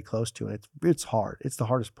became very close to, and it's hard. It's the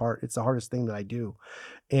hardest part. It's the hardest thing that I do.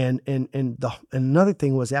 And another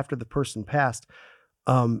thing was after the person passed,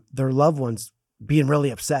 their loved ones being really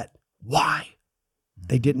upset. Why?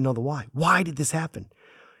 They didn't know the why. Why did this happen?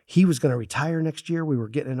 He was going to retire next year. We were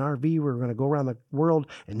getting an RV. We were going to go around the world,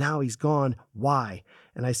 and now he's gone. Why?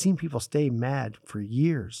 And I've seen people stay mad for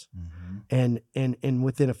years. And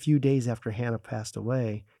within a few days after Hannah passed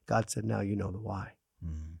away, God said, now you know the why.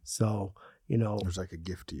 So, you know, it was like a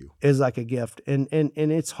gift to you. It's like a gift. And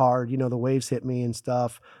it's hard, you know, the waves hit me and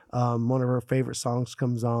stuff. One of her favorite songs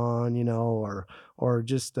comes on, you know, or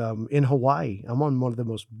just in Hawaii. I'm on one of the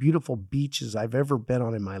most beautiful beaches I've ever been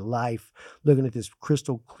on in my life, looking at this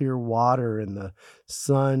crystal clear water and the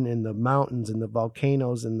sun and the mountains and the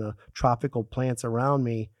volcanoes and the tropical plants around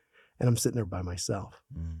me. And I'm sitting there by myself.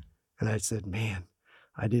 And I said, man,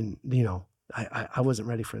 I didn't, you know, I wasn't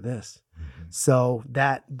ready for this. So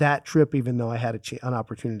that trip, even though I had an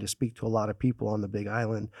opportunity to speak to a lot of people on the Big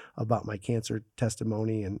Island about my cancer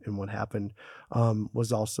testimony and what happened,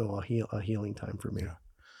 was also a healing time for me.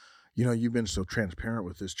 You know, you've been so transparent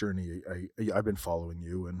with this journey. I've been following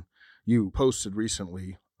you, and you posted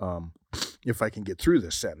recently, if I can get through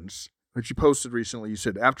this sentence, but you posted recently, you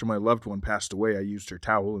said, after my loved one passed away, I used her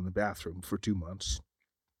towel in the bathroom for 2 months.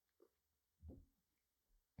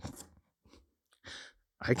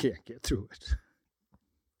 I can't get through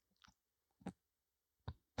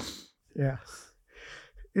it. Yeah.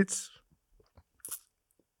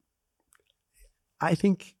 I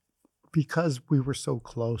think because we were so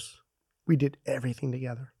close, we did everything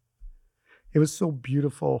together. It was so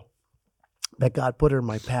beautiful that God put her in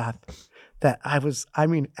my path that I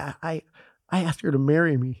asked her to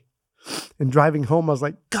marry me. And driving home, I was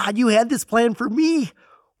like, God, you had this plan for me.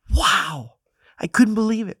 Wow. I couldn't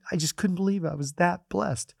believe it. I just couldn't believe it. I was that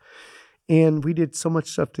blessed. And we did so much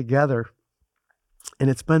stuff together. And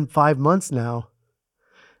it's been 5 months now.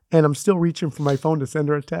 And I'm still reaching for my phone to send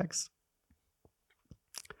her a text.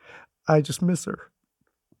 I just miss her.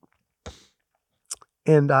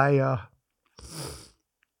 And I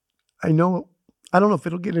know, I don't know if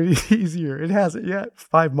it'll get any easier. It hasn't yet.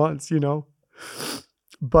 5 months, you know.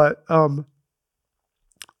 But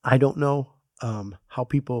I don't know how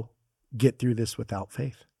people get through this without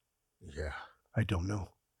faith. Yeah. I don't know.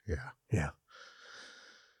 Yeah. Yeah.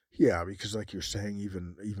 Yeah, because like you're saying,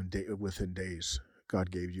 even within days,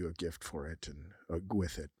 God gave you a gift for it, and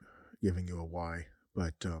with it, giving you a why.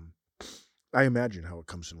 But I imagine how it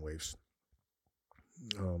comes in waves.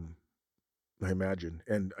 Um, I imagine,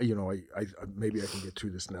 and I maybe I can get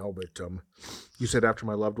through this now. But you said after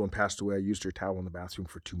my loved one passed away, I used her towel in the bathroom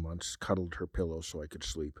for 2 months, cuddled her pillow so I could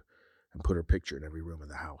sleep, and put her picture in every room in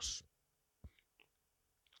the house.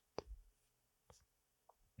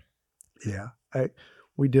 Yeah.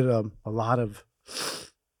 We did a lot of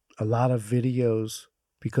videos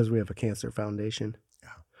because we have a cancer foundation.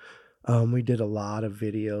 Yeah. We did a lot of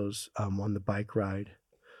videos on the bike ride.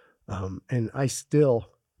 And I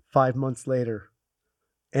still, 5 months later,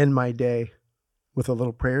 end my day with a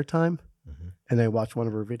little prayer time, Mm-hmm. and I watch one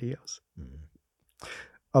of her videos. Mm-hmm.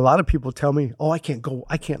 A lot of people tell me, "Oh, I can't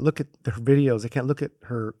look at her videos. I can't look at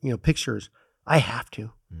her, pictures." I have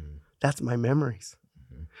to. Mm-hmm. That's my memories.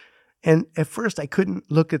 Mm-hmm. And at first, I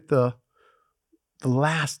couldn't look at the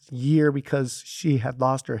last year because she had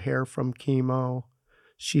lost her hair from chemo.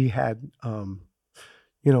 She had,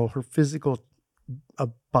 her physical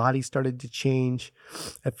body started to change.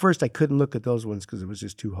 At first, I couldn't look at those ones because it was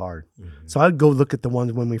just too hard. Mm-hmm. So I'd go look at the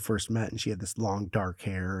ones when we first met, and she had this long dark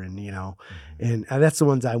hair, and Mm-hmm. and that's the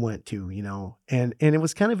ones I went to, and it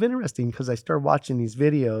was kind of interesting because I started watching these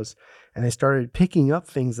videos, and I started picking up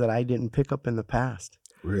things that I didn't pick up in the past.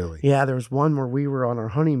 Really? Yeah, there was one where we were on our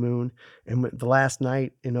honeymoon, and the last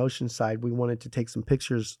night in Oceanside, we wanted to take some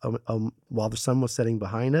pictures while the sun was setting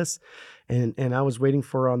behind us, and I was waiting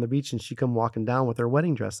for her on the beach, and she come walking down with her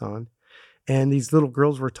wedding dress on, and these little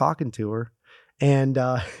girls were talking to her, and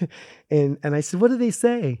and I said, "What did they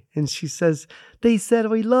say?" And she says, "They said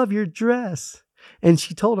we love your dress," and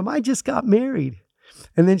she told them, "I just got married,"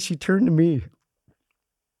 and then she turned to me.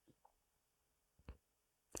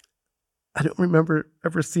 I don't remember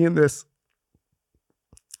ever seeing this.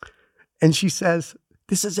 And she says,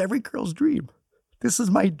 "This is every girl's dream. This is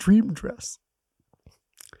my dream dress."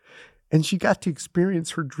 And she got to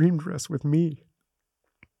experience her dream dress with me.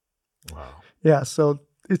 Wow. Yeah, so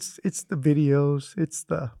it's the videos,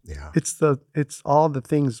 Yeah. it's all the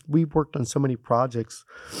things. We worked on so many projects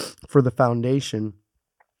for the foundation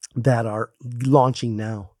that are launching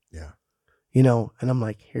now. Yeah. And I'm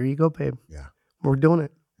like, "Here you go, babe. Yeah. We're doing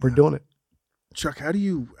it. We're Yeah. doing it." Chuck, how do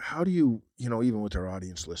you, even with our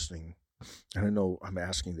audience listening, and I know I'm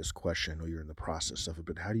asking this question, I know you're in the process of it,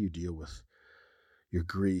 but how do you deal with your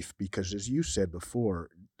grief? Because as you said before,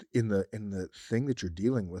 in the thing that you're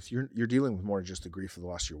dealing with, you're dealing with more than just the grief of the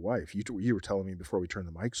loss of your wife. You were telling me before we turned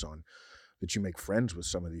the mics on that you make friends with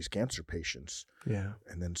some of these cancer patients, Yeah.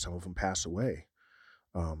 and then some of them pass away.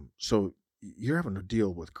 So you're having to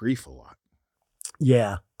deal with grief a lot.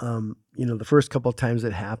 Yeah. The first couple of times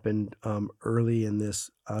it happened early in this,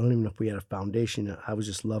 I don't even know if we had a foundation. I was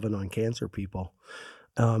just loving on cancer people,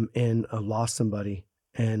 and I lost somebody.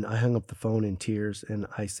 And I hung up the phone in tears, and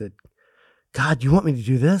I said, "God, you want me to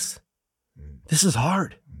do this? Mm. This is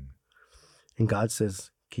hard." Mm. And God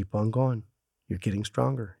says, "Keep on going. You're getting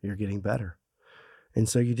stronger. You're getting better." And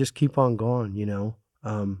so you just keep on going,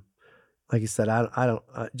 like I said, I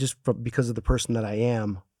don't, because of the person that I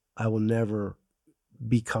am, I will never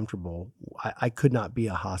be comfortable. I could not be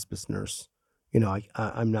a hospice nurse.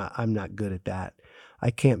 I'm not good at that.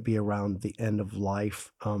 I can't be around the end of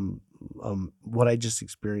life. What I just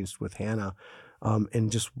experienced with Hannah,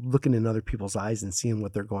 and just looking in other people's eyes and seeing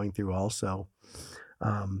what they're going through also.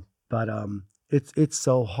 But it's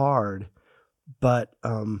so hard. But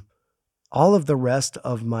all of the rest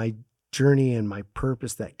of my journey and my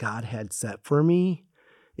purpose that God had set for me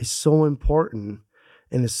is so important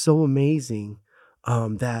and is so amazing,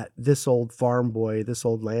 that this old farm boy, this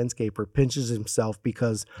old landscaper pinches himself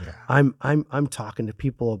because Yeah. I'm talking to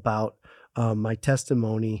people about my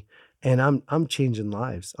testimony, and I'm changing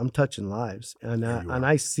lives. I'm touching lives, and Yeah, you and are.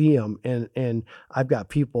 I see them, and I've got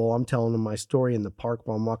people. I'm telling them my story in the park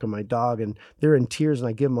while I'm walking my dog, and they're in tears, and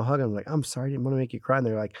I give them a hug. I'm like, "I'm sorry, I didn't want to make you cry." And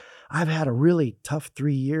they're like, "I've had a really tough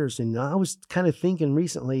 3 years, and I was kind of thinking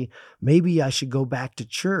recently maybe I should go back to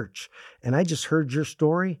church. And I just heard your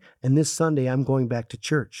story, and this Sunday I'm going back to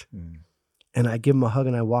church." Mm. And I give them a hug,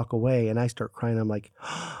 and I walk away, and I start crying. I'm like,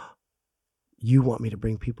 "You want me to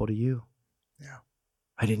bring people to you?" Yeah.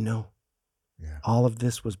 I didn't know. Yeah. All of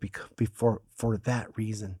this was before for that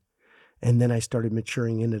reason. And then I started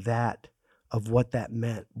maturing into that, of what that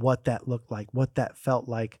meant, what that looked like, what that felt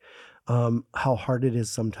like, how hard it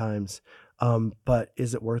is sometimes. But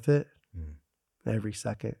is it worth it? Mm. Every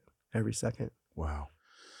second, every second. Wow.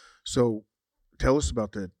 So tell us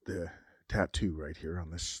about the tattoo right here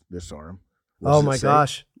on this arm. What Oh does it my say?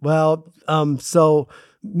 gosh. Well, so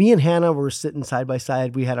me and Hannah were sitting side by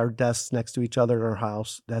side. We had our desks next to each other in our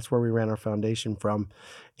house. That's where we ran our foundation from.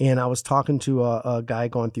 And I was talking to a guy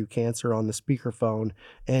going through cancer on the speakerphone,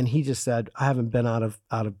 and he just said, "I haven't been out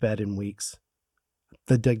of bed in weeks.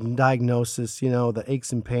 The diagnosis, the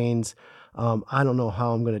aches and pains. I don't know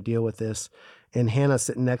how I'm going to deal with this." And Hannah's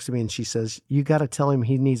sitting next to me, and she says, "You got to tell him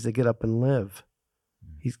he needs to get up and live.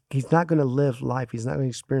 He's not going to live life. He's not going to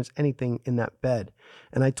experience anything in that bed."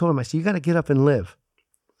 And I told him, I said, "You got to get up and live."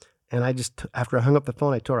 And I just, after I hung up the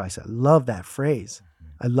phone, I told her, I said, "I love that phrase.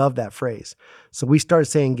 I love that phrase." So we started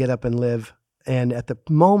saying, "Get up and live." And at the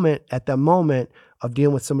moment of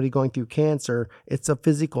dealing with somebody going through cancer, it's a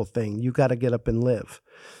physical thing. You got to get up and live.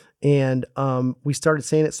 And we started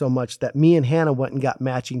saying it so much that me and Hannah went and got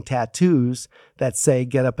matching tattoos that say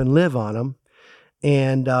 "Get up and live" on them.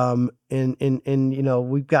 And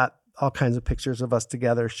we've got all kinds of pictures of us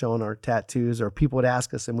together showing our tattoos, or people would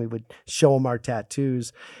ask us and we would show them our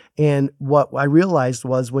tattoos. And what I realized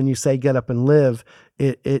was, when you say "get up and live,"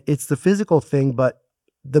 it's the physical thing, but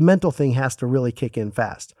the mental thing has to really kick in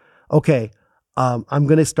fast. Okay, I'm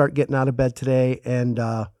going to start getting out of bed today and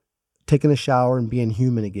taking a shower and being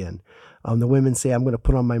human again. The women say, "I'm going to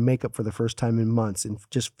put on my makeup for the first time in months and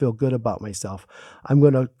just feel good about myself. I'm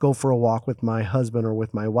going to go for a walk with my husband or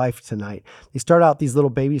with my wife tonight." They start out these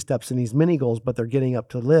little baby steps and these mini goals, but they're getting up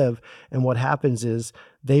to live. And what happens is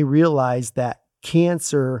they realize that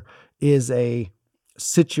cancer is a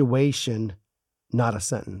situation, not a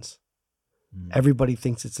sentence. Everybody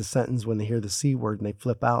thinks it's a sentence when they hear the C word, and they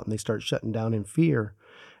flip out and they start shutting down in fear.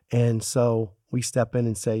 And so we step in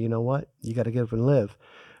and say, "You know what? You got to get up and live."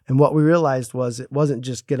 And what we realized was, it wasn't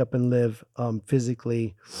just get up and live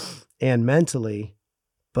physically and mentally,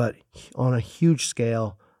 but on a huge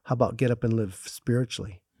scale, how about get up and live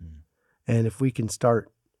spiritually? And if we can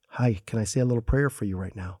start, "Hi, can I say a little prayer for you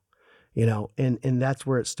right now?" And that's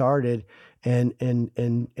where it started, and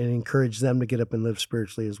encourage them to get up and live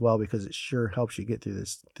spiritually as well, because it sure helps you get through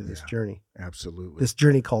this journey. Absolutely. This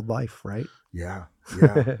journey called life, right? Yeah.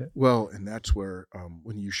 Well, and that's where,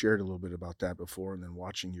 when you shared a little bit about that before, and then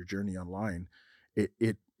watching your journey online,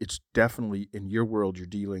 it's definitely, in your world, you're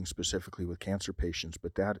dealing specifically with cancer patients,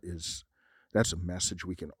 but that's a message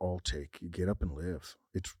we can all take. You get up and live.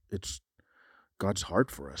 It's God's heart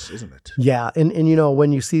for us, isn't it? Yeah. And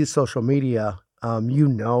when you see social media,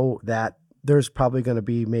 that there's probably going to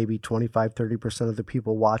be maybe 25, 30% of the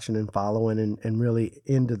people watching and following and really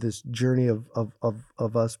into this journey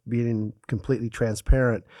of us being completely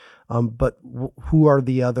transparent. But who are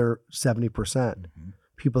the other 70%? Mm-hmm.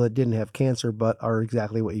 People that didn't have cancer, but are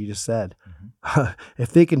exactly what you just said. Mm-hmm.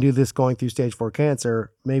 If they can do this going through stage 4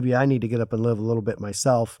 cancer, maybe I need to get up and live a little bit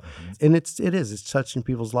myself. Mm-hmm. And it's touching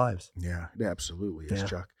people's lives. Yeah, it absolutely is,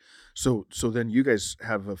 Chuck. So then you guys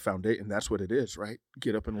have a foundation, and that's what it is, right?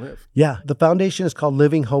 Get up and live. Yeah. The foundation is called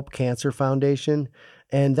Living Hope Cancer Foundation.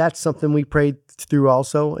 And that's something we prayed through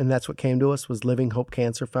also. And that's what came to us, was Living Hope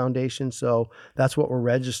Cancer Foundation. So that's what we're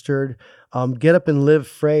registered. Get up and live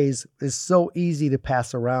phrase is so easy to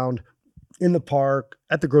pass around in the park,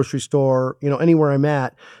 at the grocery store, anywhere I'm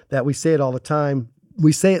at, that we say it all the time.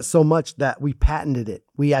 We say it so much that we patented it.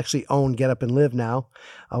 We actually own Get Up and Live now,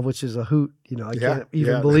 which is a hoot. I can't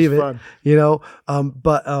even believe it. Fun.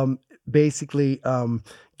 But basically,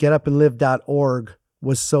 getupandlive.org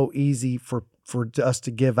was so easy for us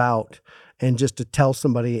to give out, and just to tell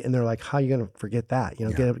somebody, and they're like, "How are you going to forget that?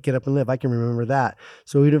 Get up and live. I can remember that."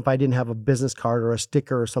 So even if I didn't have a business card or a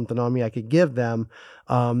sticker or something on me, I could give them.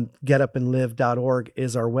 Getupandlive.org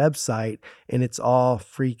is our website, and it's all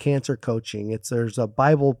free cancer coaching. There's a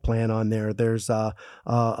Bible plan on there. There's an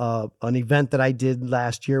event that I did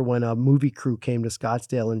last year when a movie crew came to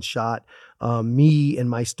Scottsdale and shot me and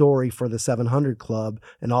my story for the 700 Club,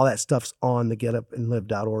 and all that stuff's on the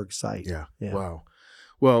getupandlive.org site. Yeah. Wow.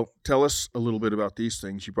 Well, tell us a little bit about these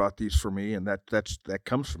things. You brought these for me, and that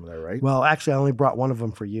comes from there, right? Well, actually, I only brought one of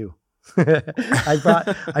them for you.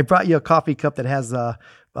 I brought you a coffee cup that has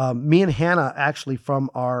me and Hannah, actually,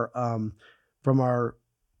 from our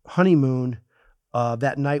honeymoon,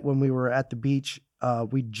 that night when we were at the beach.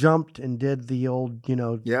 We jumped and did the old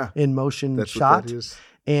in motion shot. What that is.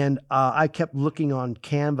 And I kept looking on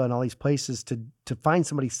Canva and all these places to find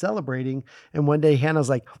somebody celebrating. And one day Hannah's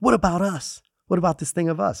like, "What about us? What about this thing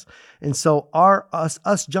of us?" And so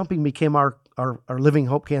us jumping became our Living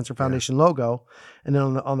Hope Cancer Foundation logo. And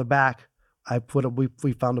then on the back,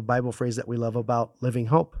 we found a Bible phrase that we love about living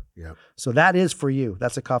hope. Yep. So that is for you.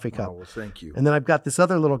 That's a coffee cup. Oh, well, thank you. And then I've got this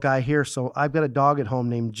other little guy here. So I've got a dog at home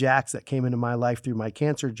named Jax that came into my life through my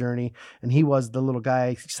cancer journey. And he was the little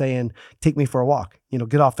guy saying, take me for a walk,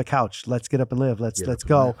 get off the couch. Let's get up and live. Let's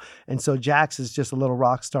go. And so Jax is just a little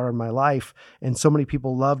rock star in my life. And so many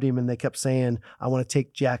people loved him and they kept saying, I want to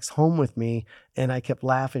take Jax home with me. And I kept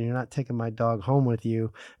laughing, you're not taking my dog home with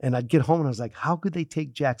you. And I'd get home and I was like, how could they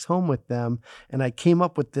take Jax home with them? And I came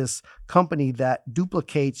up with this company that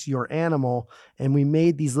duplicates your animal. And we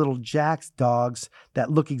made these little Jax dogs that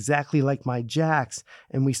look exactly like my Jax.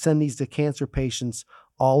 And we send these to cancer patients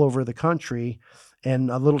all over the country. And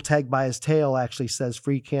a little tag by his tail actually says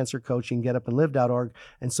free cancer coaching, getupandlive.org.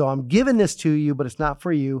 And so I'm giving this to you, but it's not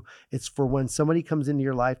for you. It's for when somebody comes into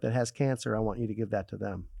your life that has cancer. I want you to give that to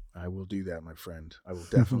them. I will do that, my friend. I will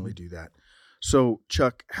definitely do that. So,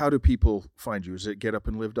 Chuck, how do people find you? Is it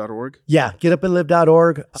getupandlive.org? Yeah,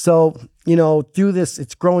 getupandlive.org. So, through this,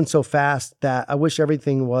 it's growing so fast that I wish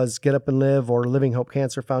everything was Get Up and Live or Living Hope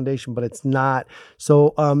Cancer Foundation, but it's not.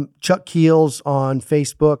 So, Chuck Keels on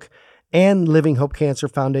Facebook and Living Hope Cancer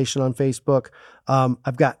Foundation on Facebook.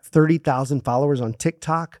 I've got 30,000 followers on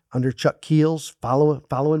TikTok under Chuck Keels,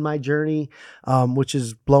 following my journey, which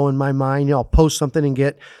is blowing my mind. I'll post something and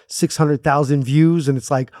get 600,000 views, and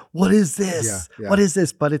it's like, what is this? Yeah. What is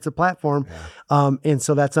this? But it's a platform. Yeah. And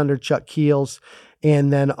so that's under Chuck Keels.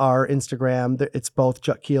 And then our Instagram, it's both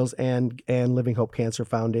Chuck Keels and Living Hope Cancer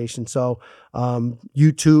Foundation. So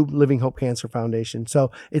YouTube, Living Hope Cancer Foundation.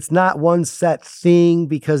 So it's not one set thing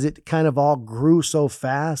because it kind of all grew so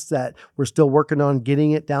fast that we're still working on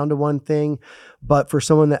getting it down to one thing. But for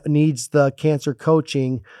someone that needs the cancer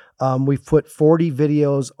coaching, we've put 40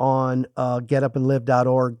 videos on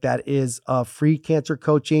getupandlive.org. That is free cancer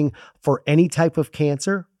coaching for any type of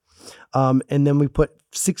cancer. And then we put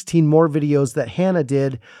 16 more videos that Hannah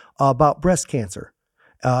did about breast cancer.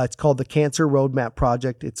 It's called the Cancer Roadmap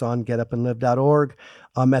Project. It's on getupandlive.org.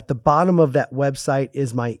 At the bottom of that website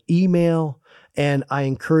is my email. And I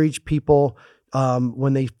encourage people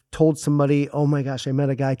when they told somebody, oh my gosh, I met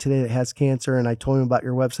a guy today that has cancer and I told him about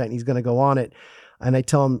your website and he's going to go on it. And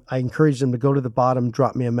I encourage them to go to the bottom,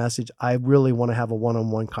 drop me a message. I really want to have a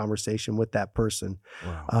one-on-one conversation with that person.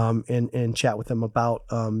 Wow. And chat with them about,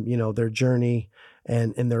 their journey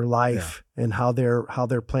and their life and how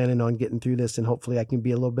they're planning on getting through this. And hopefully I can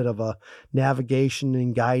be a little bit of a navigation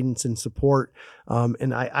and guidance and support.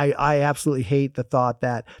 And I absolutely hate the thought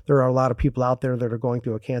that there are a lot of people out there that are going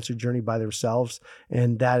through a cancer journey by themselves.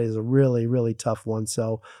 And that is a really, really tough one.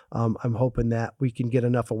 So I'm hoping that we can get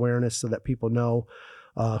enough awareness so that people know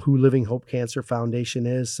who Living Hope Cancer Foundation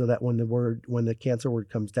is, so that when the cancer word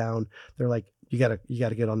comes down, they're like, you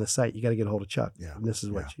gotta get on the site. You gotta get a hold of Chuck. Yeah. And this is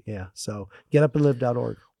what so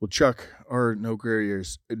getupandlive.org. Well, Chuck, our No Gray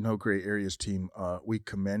Areas team, we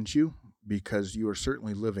commend you because you are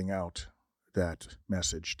certainly living out that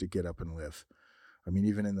message to get up and live. I mean,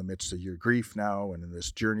 even in the midst of your grief now and in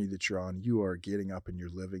this journey that you're on, you are getting up and you're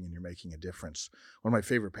living and you're making a difference. One of my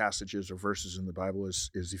favorite passages or verses in the Bible is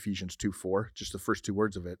Ephesians 2:4, just the first two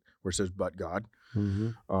words of it, where it says, but God.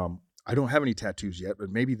 Mm-hmm. I don't have any tattoos yet, but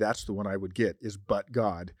maybe that's the one I would get is but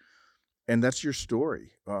God. And that's your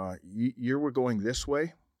story. You were going this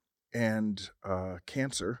way and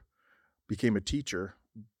cancer became a teacher,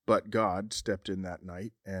 but God stepped in that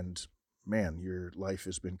night and man, your life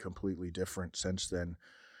has been completely different since then.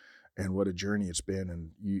 And what a journey it's been.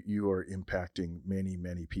 And you are impacting many,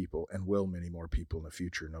 many people and will many more people in the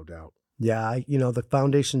future, no doubt. Yeah. The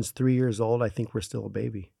foundation's 3 years old. I think we're still a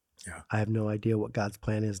baby. Yeah. I have no idea what God's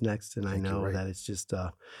plan is next. And I know that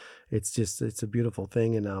it's a beautiful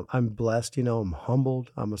thing. And I'm blessed, I'm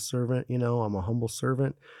humbled. I'm a servant, I'm a humble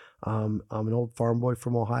servant. I'm an old farm boy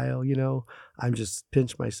from Ohio, I'm just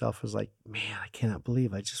pinch myself as like, man, I cannot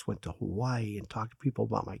believe I just went to Hawaii and talked to people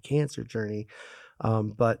about my cancer journey.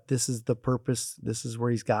 But this is the purpose. This is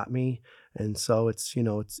where he's got me. And so it's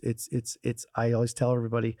I always tell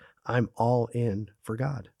everybody, I'm all in for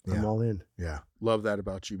God. Yeah. I'm all in. Yeah. Love that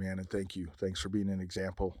about you, man. And thank you. Thanks for being an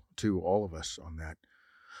example to all of us on that.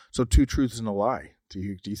 So 2 truths and a lie. Do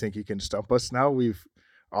you think you can stump us now?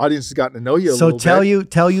 Audience has gotten to know you a little bit. So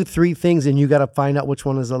tell you 3 things and you got to find out which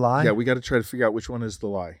one is a lie. Yeah. We got to try to figure out which one is the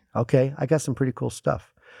lie. Okay. I got some pretty cool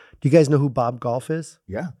stuff. Do you guys know who Bob Golf is?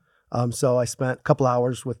 Yeah. So I spent a couple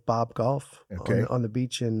hours with Bob Golf okay. on the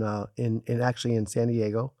beach in actually in San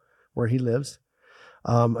Diego, where he lives.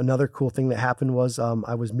 Another cool thing that happened was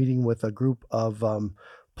I was meeting with a group of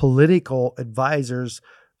political advisors.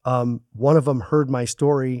 One of them heard my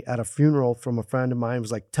story at a funeral from a friend of mine.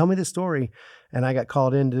 Was like, "Tell me the story," and I got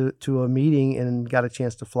called into a meeting and got a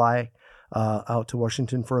chance to fly out to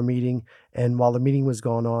Washington for a meeting. And while the meeting was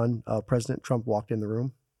going on, President Trump walked in the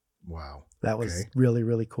room. Wow. That was really,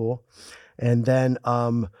 really cool. And then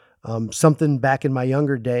something back in my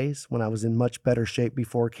younger days when I was in much better shape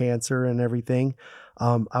before cancer and everything.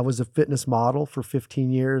 I was a fitness model for 15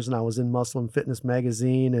 years, and I was in Muscle and Fitness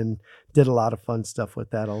magazine and did a lot of fun stuff with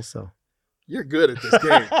that also. You're good at this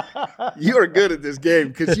game. You are good at this game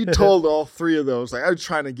because you told all three of those. Like I was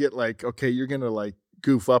trying to get like, okay, you're going to like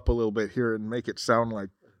goof up a little bit here and make it sound like,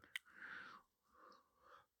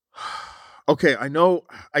 okay, I know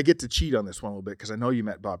I get to cheat on this one a little bit because I know you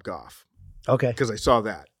met Bob Goff. Okay. Because I saw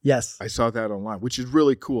that. Yes. I saw that online, which is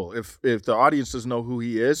really cool. If the audience doesn't know who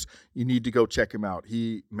he is, you need to go check him out.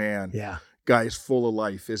 Guy is full of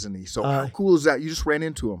life, isn't he? So how cool is that? You just ran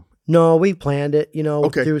into him. No, we planned it,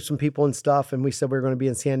 through some people and stuff. And we said we were going to be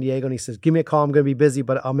in San Diego. And he says, give me a call. I'm going to be busy,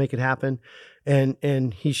 but I'll make it happen.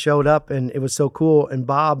 And he showed up and it was so cool. And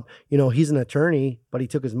Bob, he's an attorney, but he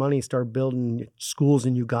took his money and started building schools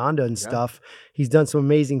in Uganda and stuff. He's done some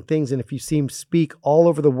amazing things. And if you see him speak all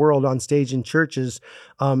over the world on stage in churches,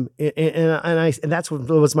 and that's what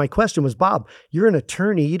was my question was, Bob, you're an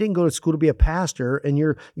attorney. You didn't go to school to be a pastor, and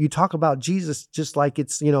you talk about Jesus just like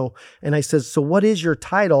it's, and I said, so what is your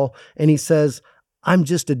title? And he says, I'm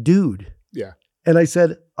just a dude. Yeah. And I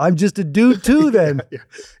said, I'm just a dude too then.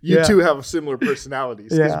 You two have similar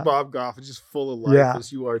personalities because Bob Goff is just full of life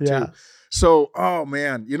as you are too. So, oh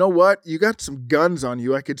man, you know what? You got some guns on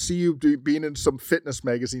you. I could see you being in some fitness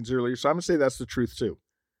magazines earlier. So I'm going to say that's the truth too.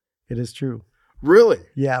 It is true. Really?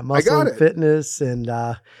 Yeah, Muscle and Fitness, and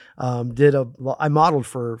I modeled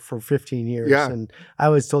for 15 years, and I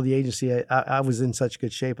always told the agency I was in such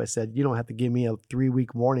good shape. I said, you don't have to give me a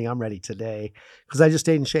 3-week warning. I'm ready today because I just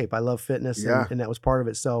stayed in shape. I love fitness, and that was part of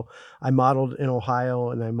it. So I modeled in Ohio,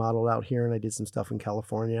 and I modeled out here, and I did some stuff in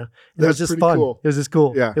California. And it was just fun. Cool. It was just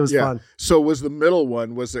cool. Yeah, it was fun. So was the middle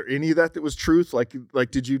one? Was there any of that was truth? Like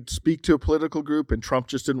did you speak to a political group and Trump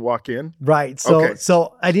just didn't walk in? Right.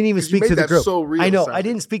 So I didn't even speak to the group. So real I know. sounding. I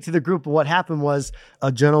didn't speak to the group, but what happened was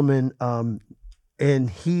a gentleman, and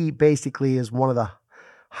he basically is one of the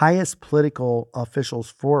highest political officials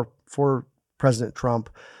for President Trump,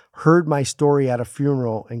 heard my story at a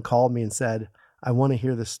funeral and called me and said, I want to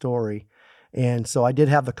hear the story. And so I did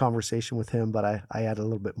have the conversation with him, but I added a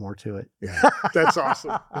little bit more to it. Yeah, that's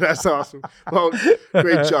awesome. That's awesome. Well,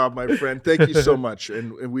 great job, my friend. Thank you so much.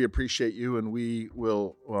 And we appreciate you. And we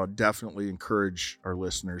will definitely encourage our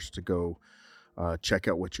listeners to go check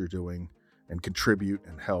out what you're doing and contribute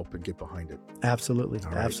and help and get behind it. Absolutely.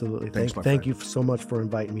 Right. Absolutely. Thank you so much for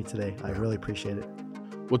inviting me today. I really appreciate it.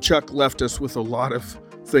 Well, Chuck left us with a lot of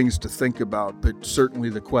things to think about, but certainly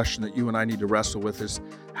the question that you and I need to wrestle with is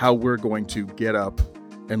how we're going to get up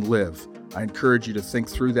and live. I encourage you to think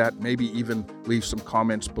through that, maybe even leave some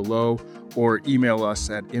comments below or email us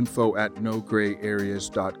at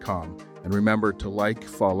info@nograyAreas.com. And remember to like,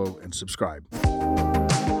 follow, and subscribe.